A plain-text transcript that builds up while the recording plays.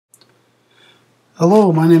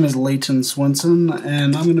Hello, my name is Leighton Swinson,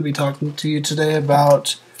 and I'm going to be talking to you today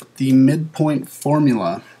about the midpoint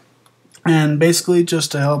formula. And basically,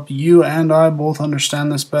 just to help you and I both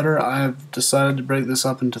understand this better, I've decided to break this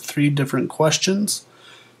up into three different questions.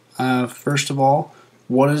 First of all,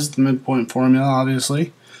 what is the midpoint formula,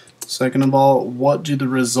 obviously? Second of all, what do the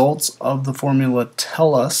results of the formula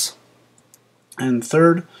tell us? And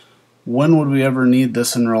third, when would we ever need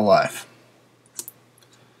this in real life?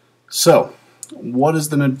 So, what is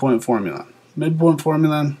the midpoint formula? Midpoint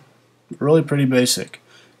formula, really pretty basic.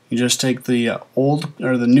 You just take the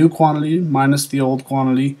the new quantity minus the old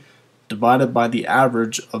quantity, divided by the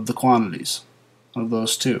average of the quantities of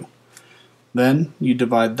those two. Then you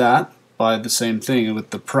divide that by the same thing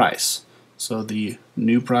with the price. So the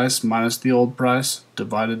new price minus the old price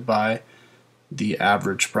divided by the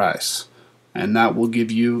average price. And that will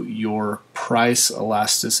give you your price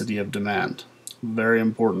elasticity of demand. Very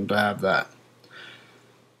important to have that.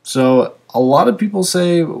 So a lot of people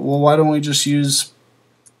say, well, why don't we just use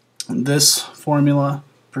this formula,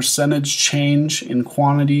 percentage change in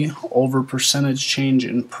quantity over percentage change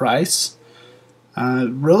in price?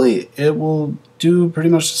 Really, it will do pretty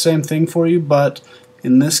much the same thing for you, but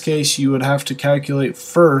in this case, you would have to calculate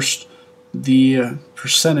first the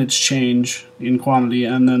percentage change in quantity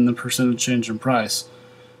and then the percentage change in price,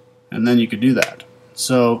 and then you could do that.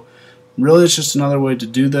 So really, it's just another way to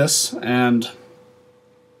do this, and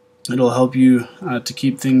it'll help you to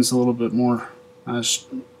keep things a little bit more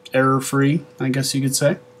error-free, I guess you could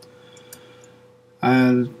say.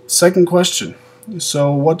 Second question.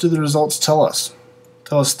 So what do the results tell us?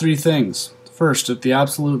 Tell us three things. First, if the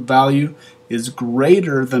absolute value is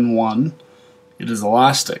greater than 1, it is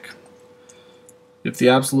elastic. If the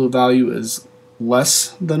absolute value is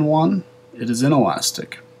less than 1, it is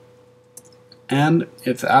inelastic. And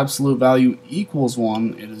if the absolute value equals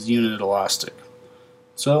 1, it is unit elastic.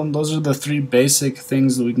 So those are the three basic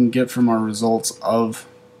things that we can get from our results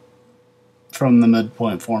from the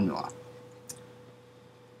midpoint formula.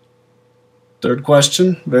 Third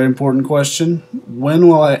question, very important question. When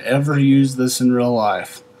will I ever use this in real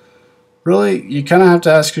life? Really, you kind of have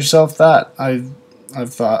to ask yourself that.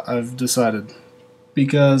 I've decided,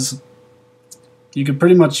 because you can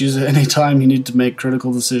pretty much use it anytime you need to make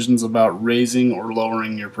critical decisions about raising or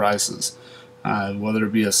lowering your prices. Whether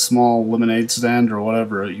it be a small lemonade stand or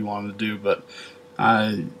whatever you want to do, but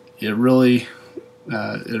it really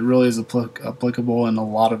is applicable in a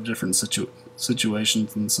lot of different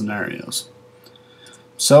situations and scenarios.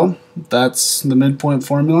 So that's the midpoint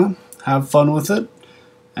formula. Have fun with it,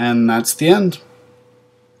 and that's the end.